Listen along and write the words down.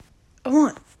a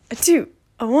one, a two,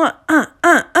 a one,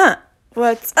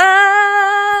 What's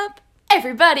up,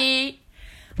 everybody?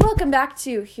 Welcome back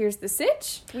to Here's the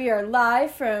Sitch. We are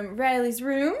live from Riley's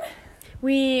room.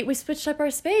 We switched up our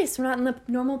space. We're not in the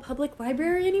normal public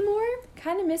library anymore.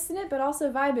 Kind of missing it, but also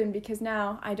vibing because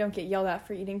now I don't get yelled at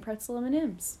for eating pretzel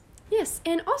M&Ms. Yes,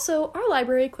 and also our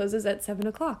library closes at 7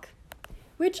 o'clock,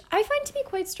 which I find to be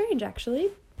quite strange, actually.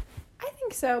 I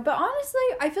think so, but honestly,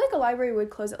 I feel like a library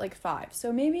would close at like 5,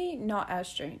 so maybe not as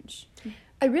strange.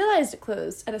 I realized it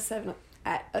closed at 7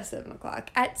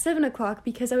 o'clock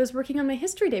because I was working on my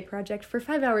History Day project for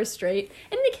 5 hours straight,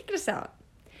 and they kicked us out.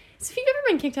 So if you've ever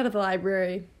been kicked out of the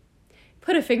library,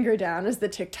 put a finger down, as the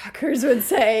TikTokers would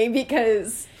say,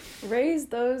 because raise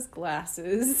those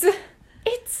glasses.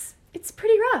 It's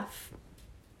pretty rough.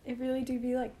 It really do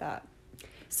be like that.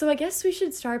 So I guess we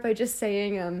should start by just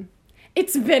saying,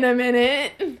 it's been a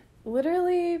minute.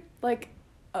 Literally, like,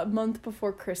 a month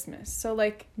before Christmas. So,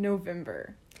 like,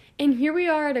 November. And here we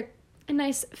are at a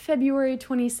nice February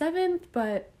 27th,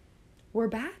 but we're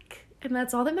back, and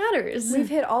that's all that matters. We've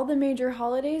hit all the major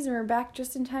holidays, and we're back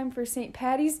just in time for St.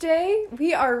 Patty's Day.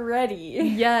 We are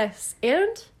ready. Yes,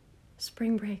 and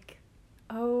spring break.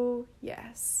 Oh,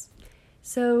 yes.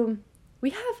 So,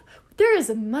 there is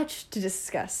much to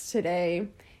discuss today.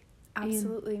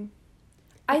 Absolutely.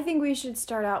 I think we should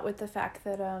start out with the fact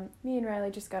that me and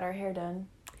Riley just got our hair done.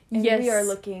 And yes, we are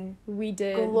looking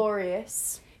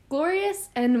glorious. Glorious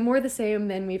and more the same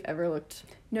than we've ever looked.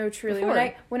 No, truly.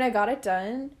 Before. When I got it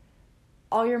done,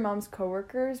 all your mom's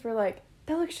coworkers were like,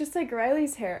 that looks just like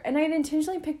Riley's hair. And I had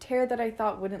intentionally picked hair that I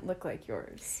thought wouldn't look like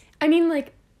yours. I mean,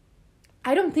 like,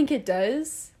 I don't think it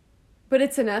does, but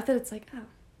it's enough that it's like, oh.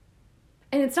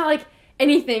 And it's not like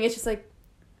anything, it's just like,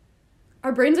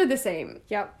 our brains are the same.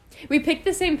 Yep. We picked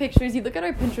the same pictures. You look at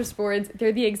our Pinterest boards,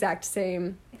 they're the exact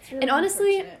same. Really, and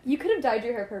honestly, you could have dyed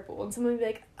your hair purple and someone would be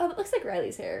like, oh, that looks like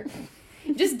Riley's hair.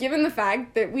 Just given the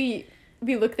fact that we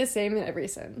look the same in every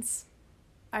sense.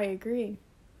 I agree.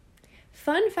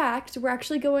 Fun fact, we're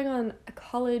actually going on a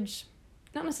college,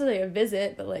 not necessarily a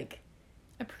visit, but like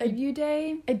a preview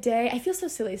day. A day. I feel so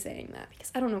silly saying that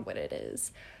because I don't know what it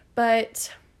is.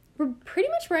 But we're pretty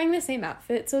much wearing the same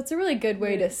outfit, so it's a really good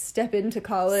way to step into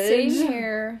college. Same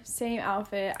hair, same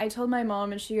outfit. I told my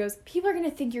mom, and she goes, people are going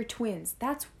to think you're twins.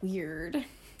 That's weird.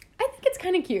 I think it's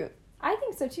kind of cute. I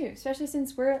think so, too, especially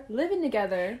since we're living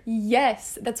together.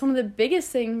 Yes, that's one of the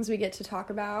biggest things we get to talk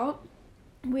about.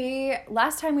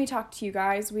 Last time we talked to you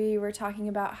guys, we were talking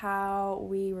about how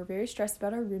we were very stressed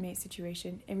about our roommate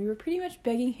situation, and we were pretty much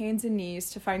begging hands and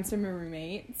knees to find some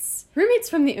roommates.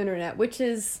 Roommates from the internet, which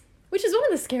is one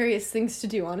of the scariest things to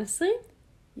do, honestly.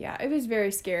 Yeah, it was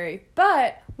very scary.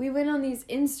 But we went on these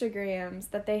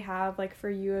Instagrams that they have, like, for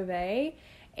U of A,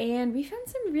 and we found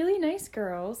some really nice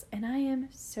girls, and I am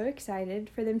so excited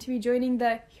for them to be joining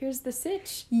the Here's the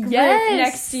Sitch group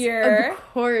next year. Of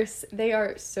course. They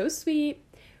are so sweet.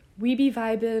 We be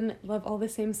vibin', love all the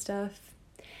same stuff.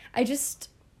 I just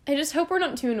hope we're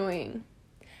not too annoying.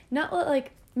 Not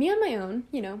like, me on my own,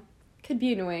 could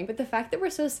be annoying, but the fact that we're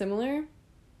so similar...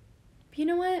 But you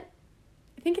know what?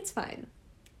 I think it's fine.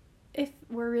 If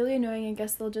we're really annoying, I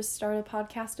guess they'll just start a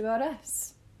podcast about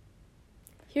us.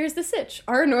 Here's the Sitch.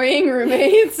 Our annoying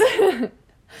roommates.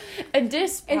 A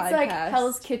diss podcast. It's like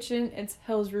Hell's Kitchen. It's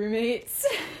Hell's Roommates.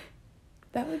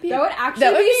 That would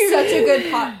actually be such a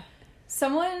good pod.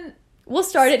 Someone... We'll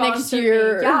start it next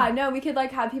year. Me. Yeah, no, we could,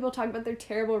 like, have people talk about their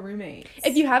terrible roommates.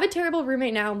 If you have a terrible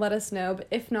roommate now, let us know. But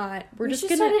if not, we just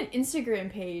gonna... start an Instagram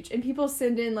page, and people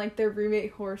send in, like, their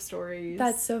roommate horror stories.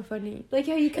 That's so funny. Like,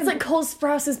 how you can... It's like Cole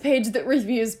Sprouse' page that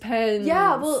reviews pens.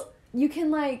 Yeah, well, you can,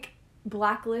 like,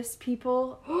 blacklist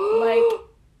people, like,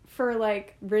 for,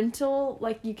 like, rental.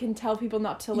 Like, you can tell people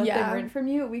not to let them rent from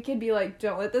you. We could be like,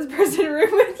 don't let this person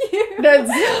room with you. That's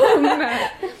so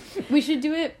mad. We should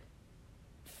do it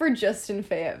for Justin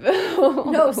Fayetteville.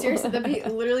 No, seriously, that'd be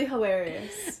literally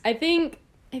hilarious. I think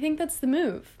that's the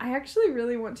move. I actually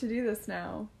really want to do this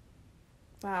now.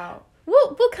 Wow.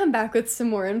 We'll come back with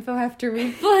some more info after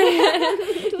we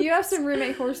plan. You have some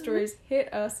roommate horror stories,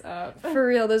 hit us up. For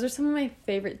real, those are some of my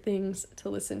favorite things to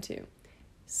listen to.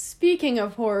 Speaking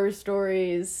of horror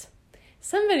stories,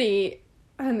 somebody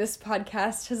on this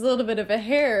podcast has a little bit of a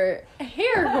hair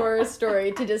horror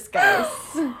story to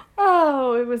discuss.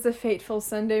 Oh, it was a fateful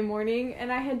Sunday morning,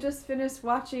 and I had just finished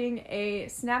watching a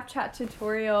Snapchat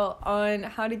tutorial on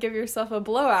how to give yourself a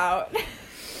blowout.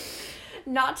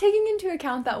 Not taking into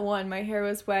account that, one, my hair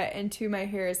was wet, and two, my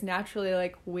hair is naturally,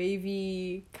 like,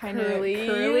 wavy, kind of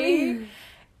curly.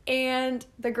 And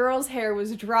the girl's hair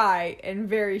was dry and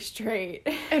very straight.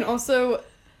 And also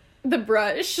The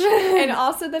brush. And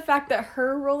also the fact that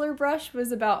her roller brush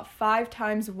was about 5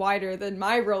 times wider than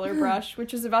my roller brush,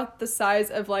 which is about the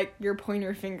size of, like, your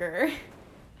pointer finger.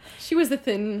 She was a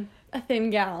thin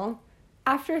gal.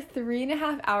 After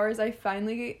 3.5 hours, I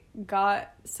finally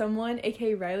got someone,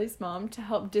 aka Riley's mom, to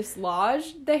help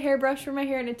dislodge the hairbrush from my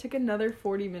hair, and it took another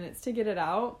 40 minutes to get it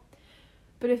out.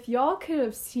 But if y'all could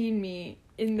have seen me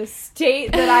in the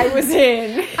state that I was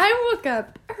in. I woke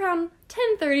up around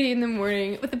 10:30 in the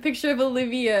morning with a picture of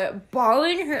Olivia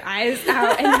bawling her eyes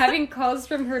out and having calls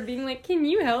from her being like, "Can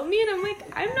you help me?" And I'm like,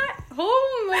 "I'm not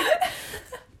home. Like,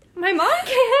 my mom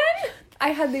can." I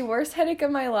had the worst headache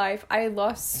of my life. I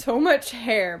lost so much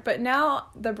hair, but now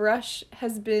the brush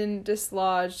has been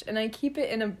dislodged and I keep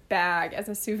it in a bag as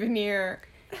a souvenir.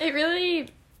 It's really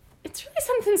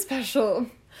something special.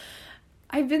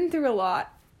 I've been through a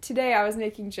lot. Today I was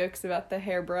making jokes about the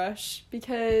hairbrush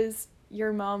because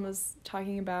your mom was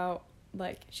talking about,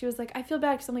 like, she was like, I feel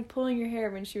bad because I'm, like, pulling your hair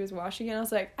when she was washing it. And I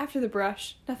was like, after the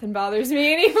brush, nothing bothers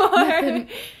me anymore.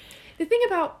 The thing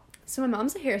about, so my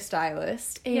mom's a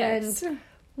hairstylist, and Yes.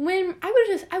 when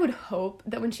I would hope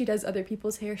that when she does other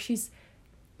people's hair, she's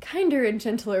kinder and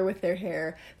gentler with their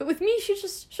hair. But with me, she'll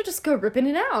just go ripping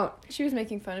it out. She was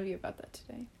making fun of you about that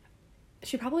today.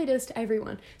 She probably does to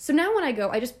everyone. So now when I go,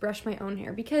 I just brush my own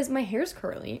hair because my hair's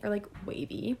curly or, like,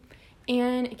 wavy,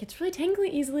 and it gets really tangly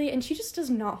easily, and she just does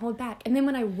not hold back. And then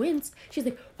when I wince, she's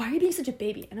like, "Why are you being such a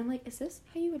baby?" And I'm like, "Is this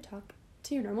how you would talk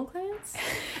to your normal clients?"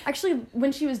 Actually,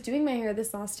 when she was doing my hair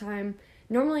this last time,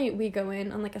 normally we go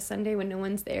in on, like, a Sunday when no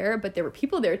one's there, but there were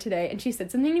people there today, and she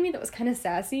said something to me that was kind of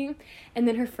sassy, and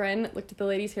then her friend looked at the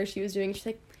lady's hair she was doing, and she's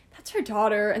like, "That's her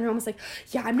daughter," and her mom was like,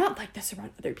 "Yeah, I'm not like this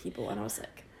around other people," and I was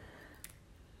like,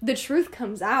 the truth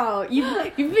comes out.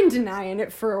 You've been denying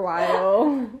it for a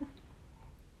while.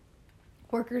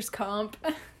 Workers' comp.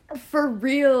 For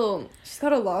real. She's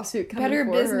got a lawsuit coming Better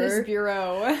for Business her.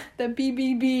 Bureau. The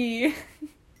BBB.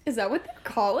 Is that what they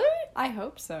call it? I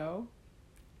hope so.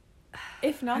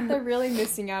 If not, they're really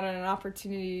missing out on an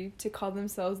opportunity to call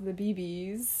themselves the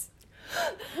BBs.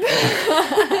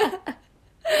 I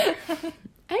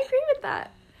agree with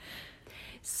that.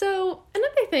 So,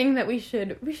 another thing that we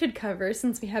should cover,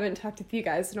 since we haven't talked with you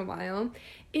guys in a while,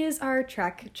 is our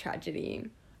track tragedy.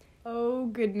 Oh,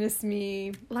 goodness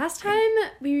me. Last time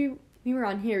we were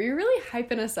on here, you were really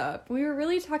hyping us up. We were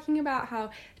really talking about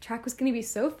how track was going to be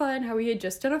so fun, how we had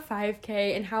just done a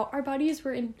 5K, and how our bodies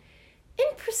were in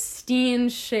pristine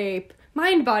shape,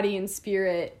 mind, body, and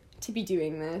spirit, to be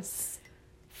doing this.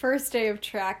 First day of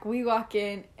track, we walk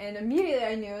in, and immediately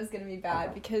I knew it was going to be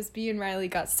bad because B and Riley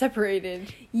got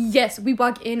separated. Yes, we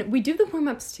walk in, we do the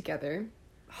warm-ups together.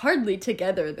 Hardly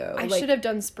together, though. I should have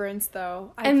done sprints,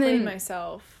 though. I And played then-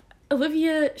 myself.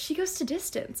 Olivia, she goes to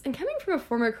distance, and coming from a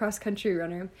former cross-country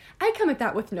runner, I come at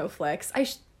that with no flex. I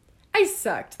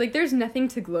sucked. Like, there's nothing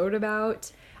to gloat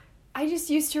about. I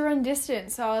just used to run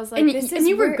distance, so I was like, And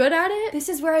you were good at it? This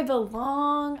is where I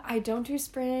belong. I don't do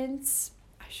sprints.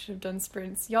 I should have done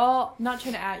sprints. Y'all, not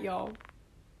trying to at y'all.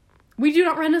 We do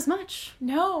not run as much.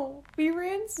 No, we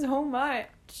ran so much.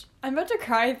 I'm about to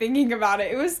cry thinking about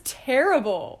it. It was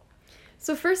terrible.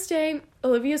 So first day,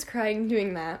 Olivia's crying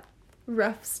doing that.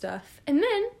 Rough stuff. And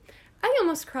then I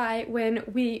almost cry when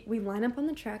we line up on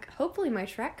the track. Hopefully my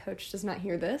track coach does not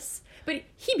hear this. But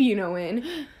he be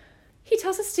in. He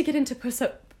tells us to get into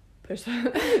push-up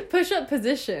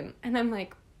position. And I'm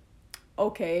like,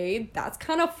 okay, that's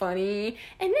kind of funny.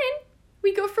 And then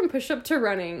we go from push-up to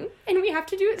running. And we have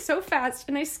to do it so fast.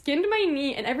 And I skinned my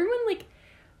knee. And everyone, like,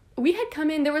 we had come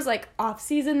in, there was, like,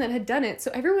 off-season that had done it. So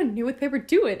everyone knew what they were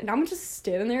doing. And I'm just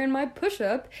standing there in my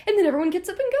push-up. And then everyone gets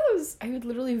up and goes. I would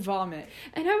literally vomit.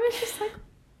 And I was just like,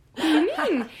 what do you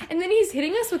mean? And then he's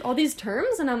hitting us with all these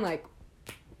terms. And I'm like,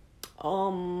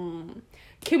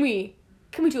 can we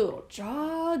do a little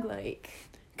jog? Like,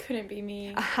 Couldn't be me.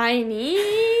 a high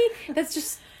knee?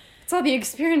 That's all the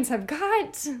experience I've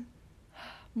got.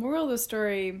 Moral of the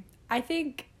story, I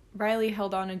think Riley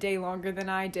held on a day longer than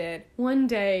I did. One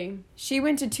day. She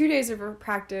went to 2 days of her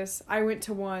practice. I went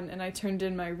to 1, and I turned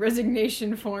in my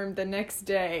resignation form the next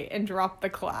day and dropped the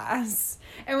class.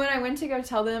 And when I went to go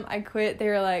tell them I quit, they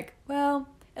were like, well,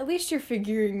 at least you're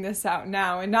figuring this out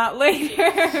now and not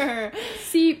later.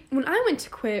 See, when I went to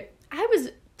quit, I was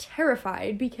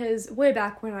terrified because way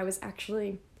back when I was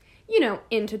actually,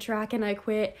 into track and I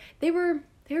quit, they were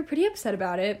pretty upset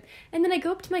about it. And then I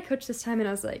go up to my coach this time and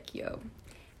I was like, yo,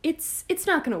 it's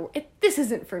not gonna work. This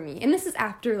isn't for me. And this is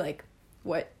after,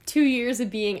 2 years of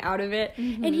being out of it.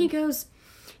 Mm-hmm. And he goes,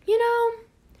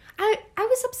 I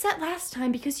was upset last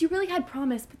time because you really had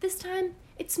promise, but this time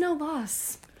it's no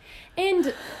loss.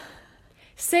 And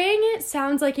saying it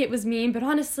sounds like it was mean, but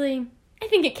honestly, I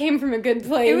think it came from a good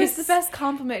place. It was the best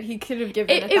compliment he could have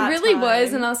given. It really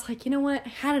was, and I was like, you know what? I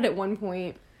had it at one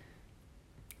point.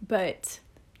 But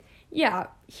yeah,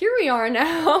 here we are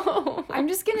now. I'm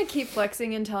just gonna keep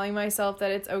flexing and telling myself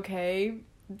that it's okay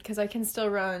because I can still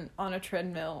run on a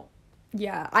treadmill.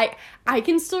 Yeah, I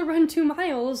can still run 2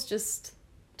 miles, just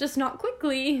not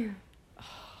quickly.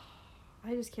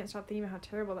 I just can't stop thinking about how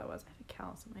terrible that was. I have a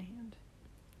callus in my hand.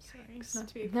 Sorry, not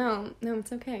to be. No,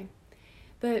 it's okay.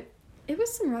 But it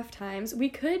was some rough times. We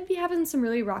could be having some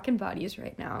really rockin' bodies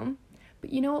right now,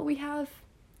 but you know what we have?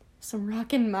 Some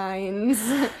rockin' minds.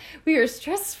 We are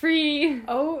stress-free.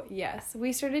 Oh, yes.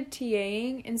 We started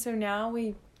TAing, and so now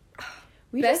we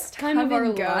Best just time of our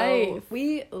life.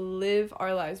 We live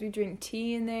our lives. We drink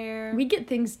tea in there. We get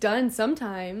things done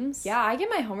sometimes. Yeah, I get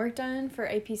my homework done for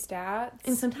AP Stats.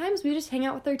 And sometimes we just hang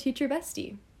out with our teacher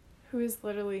bestie. Who is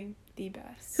literally the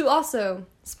best. Who also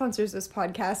sponsors this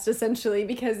podcast, essentially,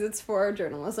 because it's for our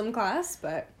journalism class,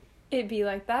 but... It be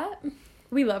like that.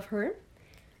 We love her.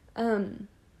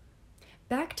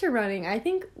 Back to running. I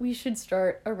think we should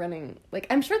start a running... Like,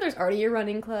 I'm sure there's already a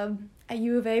running club at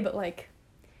U of A, but, like...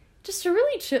 Just a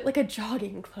really like a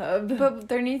jogging club. But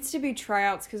there needs to be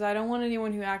tryouts because I don't want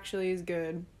anyone who actually is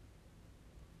good.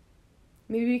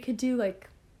 Maybe we could do like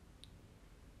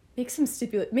make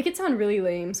it sound really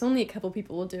lame, so only a couple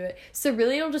people will do it. So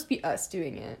really it'll just be us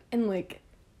doing it and like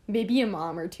maybe a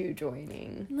mom or 2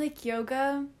 joining. Like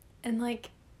yoga and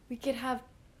like we could have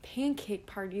pancake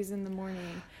parties in the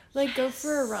morning. Like go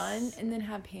for a run and then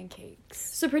have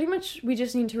pancakes. So pretty much we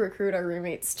just need to recruit our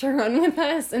roommates to run with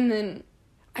us and then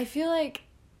I feel like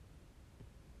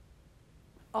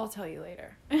I'll tell you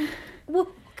later. We'll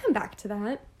come back to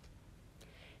that.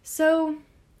 So,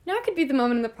 now could be the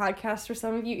moment in the podcast where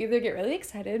some of you either get really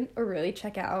excited or really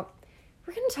check out.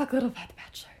 We're going to talk a little about The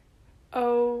Bachelor.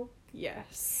 Oh,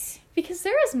 yes. Because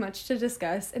there is much to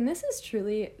discuss, and this is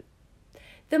truly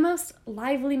the most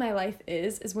lively my life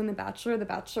is when The Bachelor or The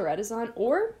Bachelorette is on,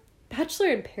 or Bachelor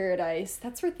in Paradise.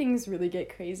 That's where things really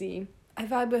get crazy. I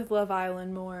vibe with Love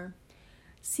Island more.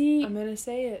 See, I'm gonna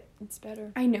say it. It's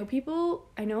better. I know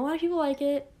a lot of people like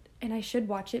it, and I should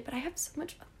watch it, but I have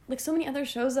so many other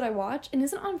shows that I watch, and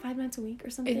isn't it on 5 nights a week or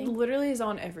something? It literally is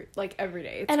on every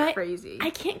day. It's and crazy.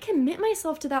 I can't commit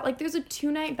myself to that. Like, there's a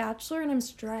 2-night Bachelor, and I'm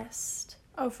stressed.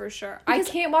 Oh, for sure. Because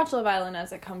I can't watch Love Island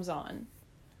as it comes on.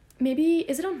 Maybe,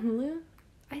 is it on Hulu?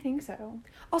 I think so.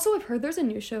 Also, I've heard there's a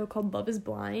new show called Love is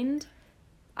Blind.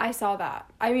 I saw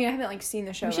that. I mean, I haven't, seen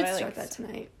the show, We should but start that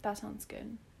tonight. That sounds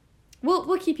good.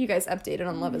 We'll keep you guys updated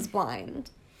on Love is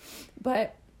Blind.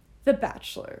 But The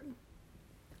Bachelor.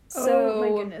 So, oh my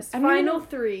goodness. Final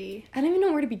 3. I don't even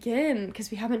know where to begin because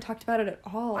we haven't talked about it at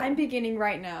all. I'm beginning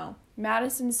right now.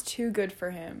 Madison's too good for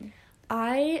him.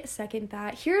 I second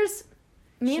that. Me and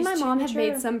She's my too mom have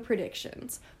mature. made some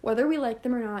predictions. Whether we like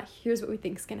them or not, here's what we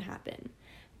think is going to happen.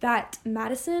 That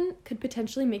Madison could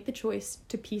potentially make the choice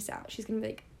to peace out. She's going to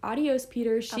be like, adios,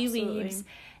 Peter. She Absolutely. leaves.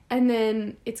 And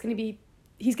then he's going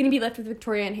to be left with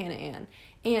Victoria and Hannah Ann.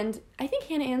 And I think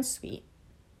Hannah Ann's sweet.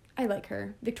 I like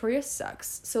her. Victoria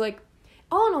sucks. So, like,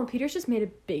 all in all, Peter's just made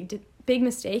a big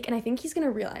mistake, and I think he's going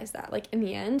to realize that, like, in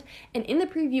the end. And in the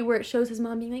preview where it shows his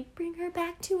mom being like, bring her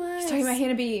back to us. She's talking about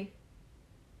Hannah B.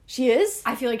 She is?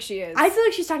 I feel like she is. I feel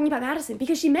like she's talking about Madison,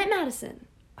 because she met Madison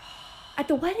at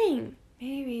the wedding.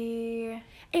 Maybe.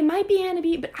 It might be Hannah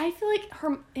B, but I feel like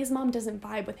his mom doesn't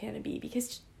vibe with Hannah B,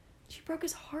 because she broke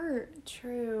his heart.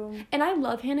 True. And I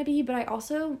love Hannah B, but I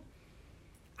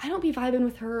don't be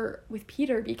vibing with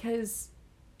Peter because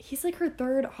he's like her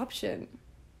third option.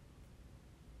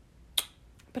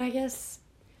 But I guess,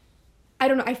 I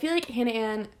don't know. I feel like Hannah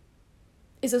Ann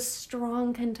is a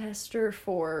strong contester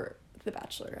for The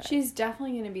Bachelorette. She's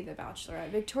definitely going to be the Bachelorette.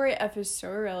 Victoria F is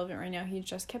so irrelevant right now. He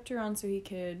just kept her on so he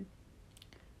could...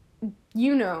 He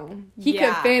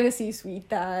could fantasy suite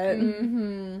that.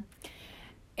 Mm-hmm.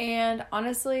 And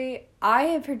honestly, I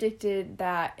have predicted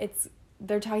that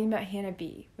they're talking about Hannah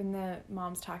B when the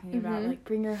mom's talking about, like,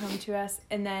 bring her home to us,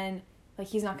 and then, like,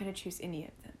 he's not going to choose any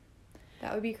of them.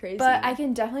 That would be crazy. But I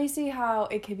can definitely see how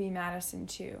it could be Madison,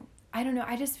 too. I don't know.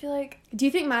 I just feel like... Do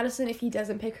you think Madison, if he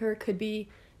doesn't pick her, could be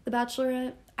the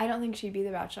Bachelorette? I don't think she'd be the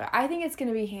Bachelor. I think it's going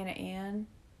to be Hannah Ann.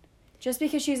 Just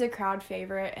because she's a crowd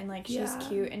favorite and, like, she's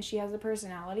cute and she has the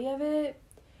personality of it.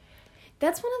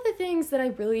 That's one of the things that I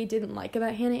really didn't like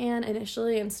about Hannah Ann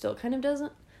initially and still kind of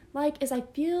doesn't like, is I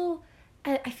feel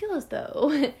as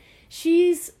though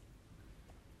she's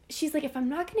like, if I'm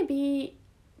not going to be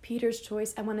Peter's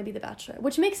choice, I want to be the Bachelor,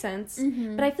 which makes sense.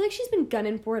 Mm-hmm. But I feel like she's been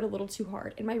gunning for it a little too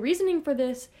hard. And my reasoning for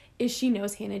this is she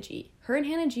knows Hannah G. Her and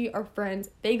Hannah G are friends.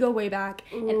 They go way back.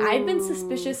 Ooh. And I've been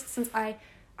suspicious since I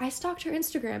stalked her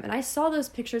Instagram, and I saw those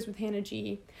pictures with Hannah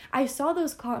G. I saw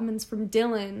those comments from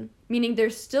Dylan, meaning they're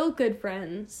still good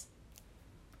friends.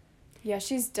 Yeah,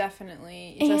 she's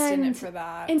definitely just in it for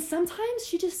that. And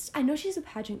sometimes I know she's a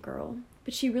pageant girl,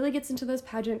 but she really gets into those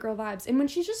pageant girl vibes. And when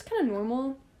she's just kind of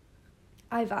normal,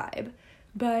 I vibe.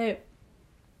 But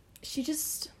she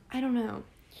just, I don't know.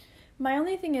 My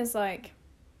only thing is, like,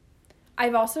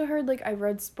 I've also heard, like, I've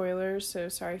read spoilers, so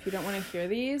sorry if you don't want to hear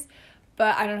these,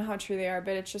 but I don't know how true they are,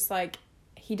 but it's just, like,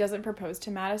 he doesn't propose to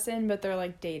Madison, but they're,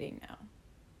 like, dating now.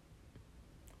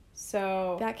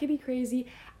 So. That could be crazy.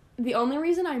 The only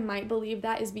reason I might believe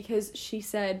that is because she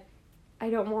said,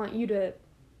 I don't want you to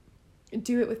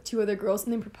do it with 2 other girls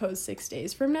and then propose 6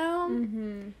 days from now.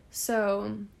 Mm-hmm.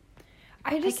 So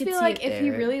I just feel like if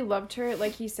he really loved her,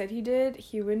 like he said he did,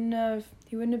 he wouldn't have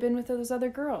been with those other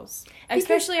girls.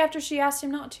 Especially after she asked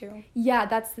him not to. Yeah,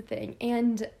 that's the thing.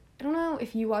 And I don't know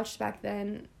if you watched back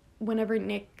then, whenever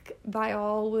Nick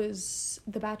Viall was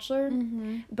The Bachelor,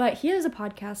 but he has a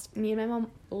podcast. Me and my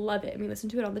mom love it, and we listen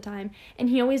to it all the time. And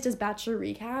he always does Bachelor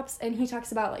recaps, and he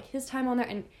talks about, like, his time on there.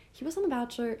 And he was on The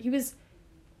Bachelor. He was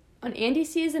on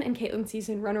Andy's season and Caitlin's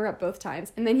season, runner-up both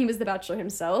times. And then he was The Bachelor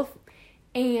himself.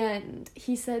 And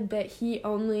he said that he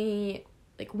only,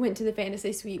 like, went to the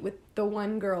fantasy suite with the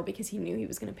one girl because he knew he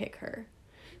was going to pick her.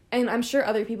 And I'm sure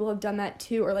other people have done that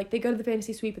too, or, like, they go to the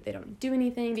fantasy suite but they don't do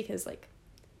anything because, like,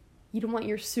 you don't want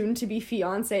your soon-to-be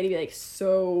fiancé to be like,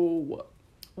 so,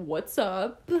 what's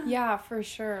up? Yeah, for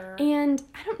sure. And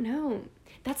I don't know.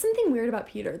 That's something weird about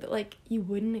Peter that, like, you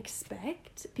wouldn't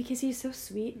expect because he's so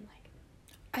sweet and, like,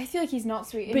 I feel like he's not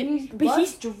sweet. But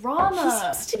he's drama.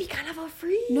 He seems to be kind of a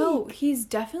freak. No, he's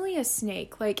definitely a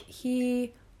snake. Like,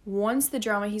 he wants the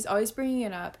drama. He's always bringing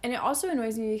it up. And it also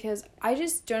annoys me because I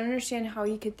just don't understand how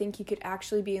he could think he could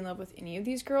actually be in love with any of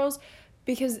these girls.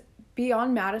 Because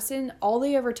beyond Madison, all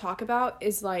they ever talk about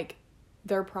is, like,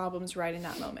 their problems right in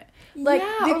that moment. Like,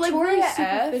 yeah, Victoria or, like, really F,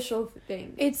 superficial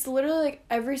things. It's literally, like,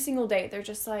 every single day, they're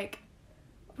just like,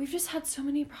 we've just had so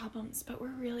many problems, but we're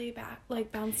really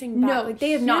bouncing back. No, like,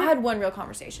 they have not had one real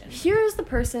conversation. Here's the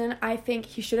person I think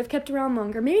he should have kept around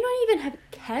longer. Maybe not even have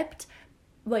kept,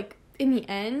 like, in the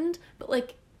end, but,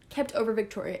 like, kept over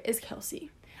Victoria is Kelsey.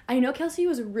 I know Kelsey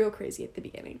was real crazy at the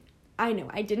beginning. I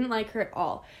know. I didn't like her at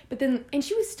all. But then, and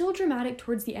she was still dramatic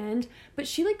towards the end, but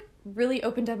she, like, really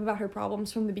opened up about her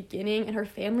problems from the beginning and her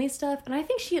family stuff, and I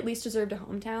think she at least deserved a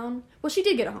hometown. Well, she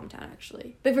did get a hometown,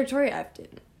 actually. But Victoria F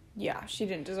didn't. Yeah, she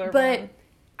didn't deserve But, one.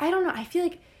 I don't know. I feel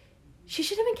like she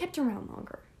should have been kept around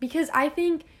longer. Because I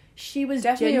think she was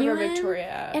Definitely genuine. over Victoria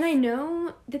F. And I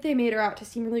know that they made her out to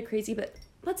seem really crazy, but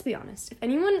let's be honest. If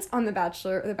anyone's on The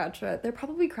Bachelor or The Bachelorette, they're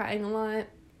probably crying a lot.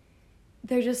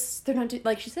 They're not,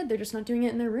 like she said, they're just not doing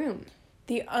it in their room.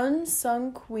 The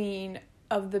unsung queen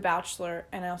of The Bachelor,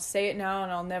 and I'll say it now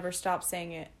and I'll never stop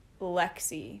saying it,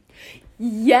 Lexi.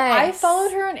 Yes. I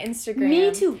followed her on Instagram.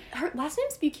 Me too. Her last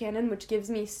name's Buchanan, which gives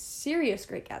me serious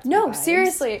Great Gatsby No, vibes.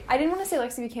 seriously. I didn't want to say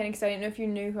Lexi Buchanan because I didn't know if you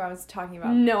knew who I was talking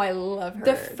about. No, I love her.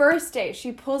 The first day,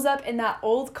 she pulls up in that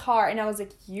old car, and I was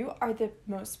like, you are the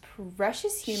most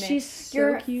precious human. She's so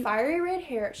Your cute. fiery red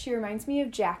hair, she reminds me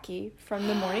of Jackie from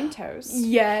The Morning Toast.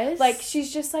 Yes. Like,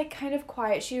 she's just, like, kind of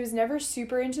quiet. She was never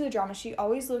super into the drama. She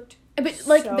always looked But,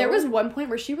 like, so... there was one point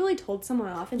where she really told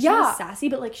someone off, and she Yeah. was sassy,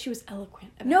 but, like, she was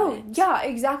eloquent about No, it. yeah,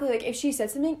 exactly. Like, if she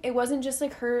said something, it wasn't just,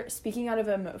 like, her speaking out of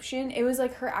emotion. It was,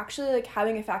 like, her actually, like,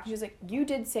 having a fact. She was like, you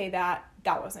did say that.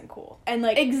 That wasn't cool. And,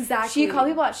 like... Exactly. She called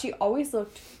people out. She always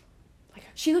looked like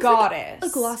She looks goddess. like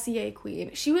a Glossier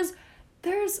queen. She was...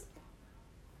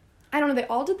 I don't know, they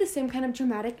all did the same kind of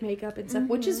dramatic makeup and stuff,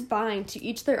 which is fine, to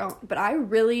each their own. But I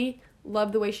really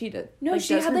love the way she did. No, like,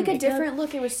 she does had, her like, a makeup. different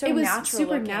look. It was so It was natural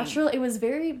super looking. natural. It was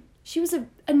very... She was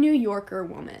a New Yorker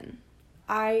woman.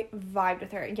 I vibed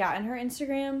with her. Yeah, and her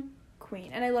Instagram,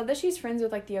 queen. And I love that she's friends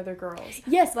with, like, the other girls.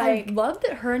 Yes, Like- I love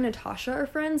that her and Natasha are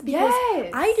friends because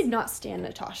Yes! I did not stand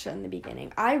Natasha in the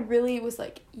beginning. I really was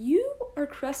like, you are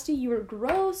crusty, you are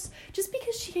gross, just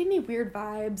because she gave me weird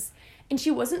vibes. And she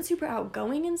wasn't super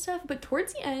outgoing and stuff, but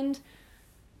towards the end,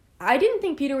 I didn't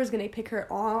think Peter was going to pick her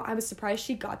at all. I was surprised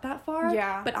she got that far.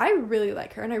 Yeah. But I really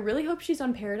like her, and I really hope she's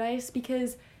on Paradise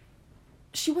because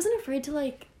she wasn't afraid to,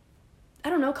 like, I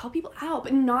don't know, call people out,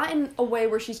 but not in a way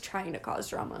where she's trying to cause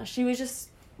drama. She was just,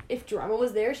 if drama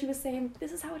was there, she was saying,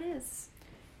 this is how it is.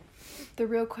 The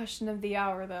real question of the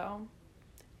hour, though.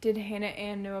 Did Hannah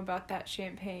Ann know about that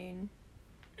champagne?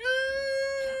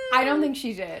 I don't think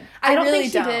she did. I don't really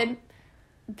think she did.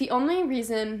 the only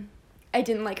reason I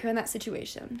didn't like her in that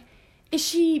situation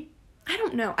is I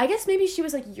don't know. I guess maybe she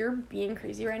was like, you're being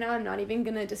crazy right now. I'm not even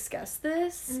going to discuss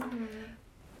this. Mm-hmm.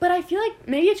 But I feel like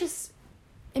maybe it's just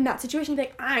in that situation,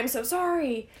 like, I'm so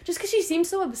sorry. Just because she seems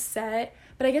so upset.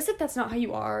 But I guess if that's not how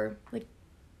you are, like,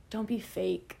 don't be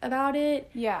fake about it.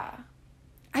 Yeah.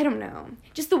 I don't know.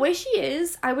 Just the way she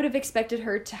is, I would have expected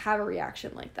her to have a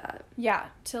reaction like that. Yeah,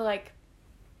 to, like,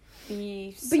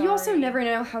 be But you also sorry. never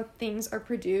know how things are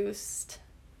produced.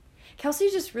 Kelsey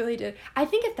just really did. I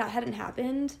think if that hadn't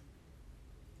happened,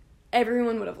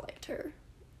 everyone would have liked her.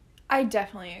 I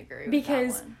definitely agree with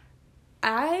Because that one.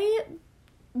 I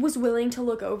was willing to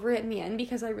look over it in the end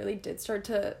because I really did start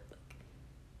to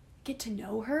get to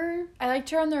know her. I liked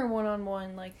her on their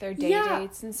one-on-one, like, their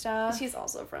dates and stuff. She's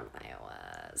also from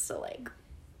Iowa, so, like...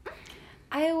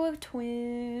 Iowa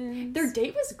twins. Their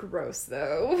date was gross,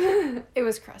 though. It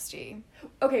was crusty.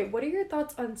 Okay, what are your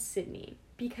thoughts on Sydney?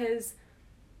 Because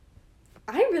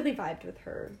I really vibed with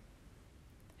her.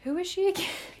 Who is she again?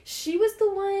 She was the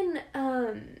one,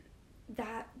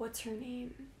 what's her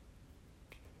name?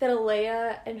 That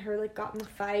Alea and her, like, got in a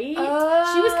fight.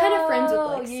 Oh, she was kind of friends with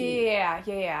Lexi.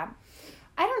 Yeah.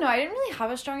 I don't know. I didn't really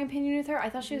have a strong opinion with her. I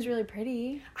thought she was really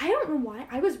pretty. I don't know why.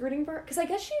 I was rooting for her. Because I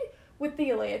guess with the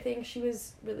Alea thing, she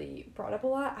was really brought up a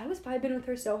lot. I was vibing with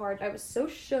her so hard. I was so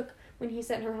shook when he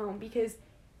sent her home. Because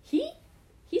he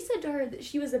said to her that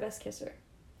she was the best kisser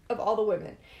of all the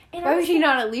women. And Why would he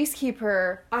not at least keep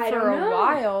her I for don't a know.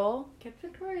 while? Kept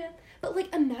Victoria. But,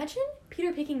 like, imagine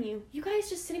Peter picking you. You guys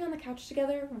just sitting on the couch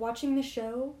together, watching the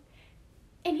show.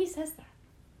 And he says that.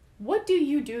 What do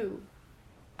you do?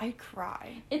 I'd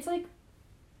cry. It's like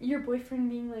your boyfriend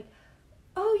being like,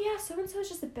 oh, yeah, so-and-so is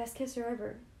just the best kisser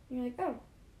ever. And you're like, oh,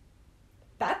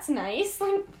 that's nice.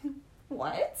 Like,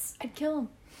 what? I'd kill him.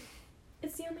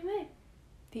 It's the only way.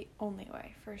 The only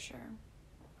way, for sure.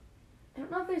 I don't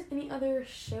know if there's any other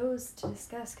shows to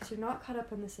discuss because you're not caught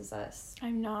up on This Is Us.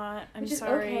 I'm not. I'm Which is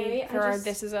sorry okay. for our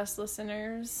This Is Us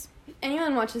listeners. If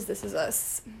anyone watches This Is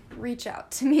Us, reach out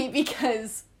to me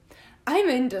because I'm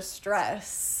in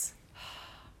distress.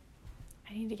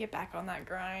 I need to get back on that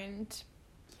grind.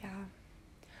 Yeah.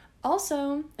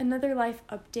 Also, another life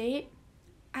update.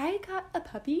 I got a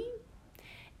puppy,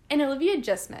 and Olivia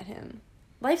just met him.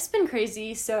 Life's been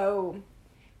crazy, so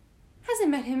hasn't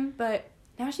met him, but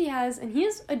now she has, and he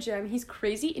is a gem. He's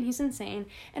crazy and he's insane,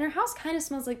 and her house kind of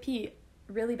smells like pee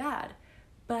really bad.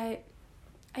 But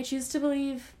I choose to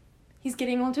believe he's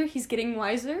getting older, he's getting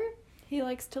wiser. He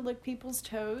likes to lick people's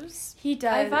toes. He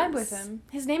does. I vibe with him.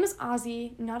 His name is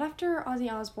Ozzy, not after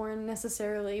Ozzy Osbourne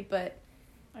necessarily, but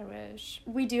I wish.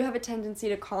 we do have a tendency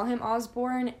to call him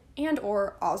Osbourne and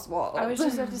or Oswald. I was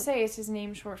just about to say, is his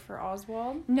name short for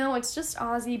Oswald? No, it's just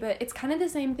Ozzy, but it's kind of the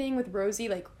same thing with Rosie.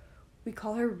 Like, we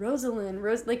call her Rosalind.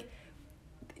 Like,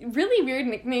 really weird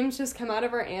nicknames just come out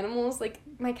of our animals. Like,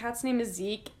 my cat's name is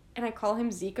Zeke, and I call him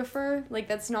Zekifer. Like,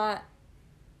 that's not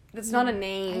a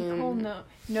name. I call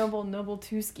Noble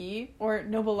Tuski or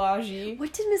Nobelaji.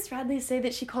 What did Miss Radley say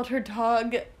that she called her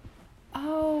dog?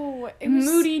 Oh, it was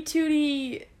Moody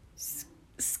Tootie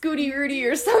Scooty Rudy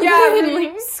or something. Yeah,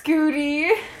 like,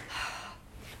 Scooty.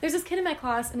 there's this kid in my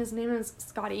class, and his name is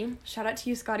Scotty. Shout out to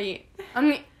you, Scotty. On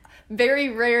the very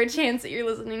rare chance that you're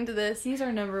listening to this. He's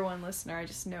our number one listener. I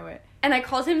just know it. And I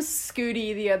called him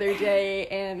Scooty the other day,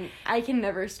 and I can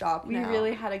never stop We now.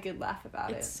 really had a good laugh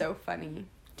about It's it. so funny.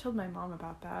 Told my mom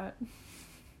about that.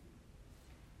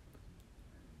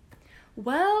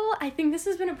 Well, I think this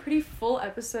has been a pretty full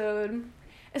episode,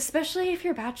 especially if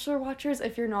you're Bachelor watchers.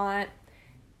 If you're not,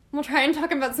 we'll try and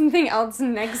talk about something else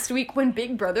next week when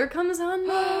Big Brother comes on,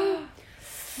 though.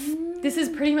 This is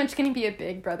pretty much going to be a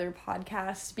Big Brother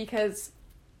podcast because,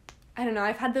 I don't know,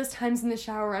 I've had those times in the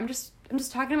shower. I'm just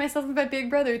talking to myself about Big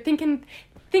Brother, thinking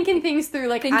things through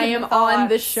like I am on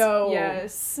the show.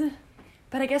 Yes.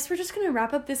 But I guess we're just going to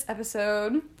wrap up this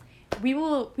episode. We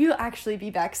will actually be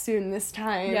back soon this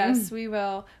time. Yes, we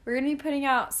will. We're going to be putting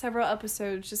out several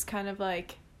episodes just kind of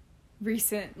like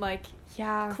recent, like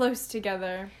Yeah. close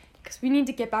together. Because we need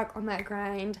to get back on that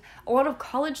grind. A lot of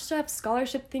college stuff,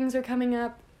 scholarship things are coming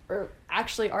up, or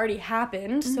actually already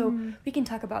happened. So we can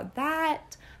talk about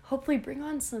that. Hopefully bring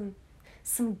on some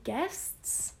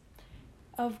guests.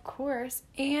 Of course.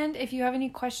 And if you have any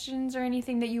questions or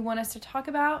anything that you want us to talk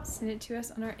about, send it to us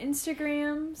on our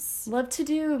Instagrams. Love to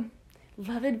do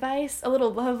love advice, a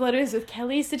little love letters with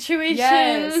Kelly situation.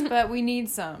 Yes, but we need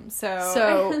some.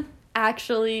 So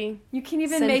actually, you can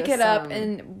even send make us it up some.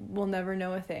 and we'll never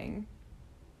know a thing.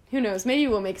 Who knows? Maybe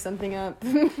we'll make something up.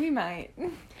 We might.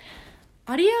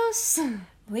 Adios.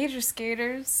 Later,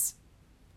 skaters.